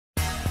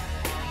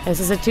This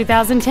is a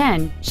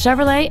 2010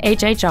 Chevrolet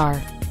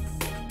HHR.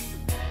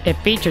 It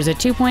features a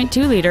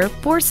 2.2-liter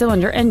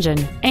four-cylinder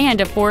engine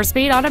and a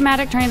 4-speed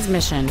automatic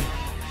transmission.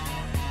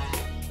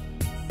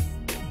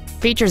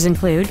 Features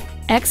include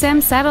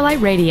XM satellite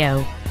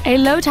radio, a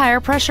low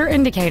tire pressure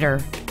indicator,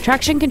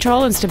 traction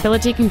control and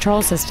stability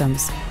control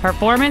systems,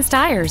 performance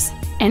tires,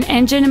 an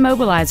engine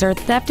immobilizer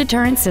theft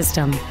deterrent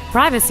system,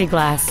 privacy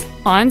glass,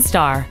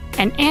 OnStar,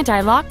 an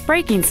anti-lock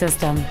braking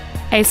system,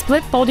 a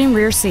split folding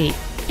rear seat,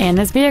 and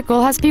this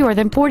vehicle has fewer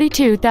than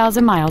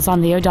 42,000 miles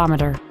on the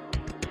odometer.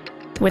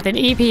 With an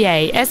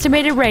EPA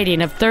estimated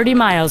rating of 30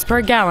 miles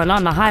per gallon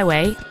on the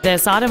highway,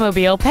 this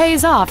automobile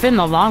pays off in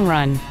the long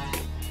run.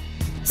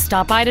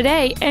 Stop by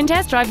today and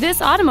test drive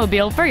this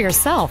automobile for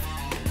yourself.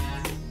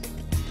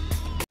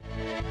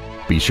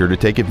 Be sure to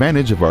take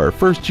advantage of our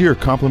first-year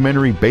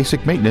complimentary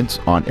basic maintenance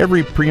on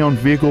every pre-owned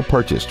vehicle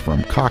purchased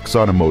from Cox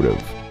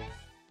Automotive.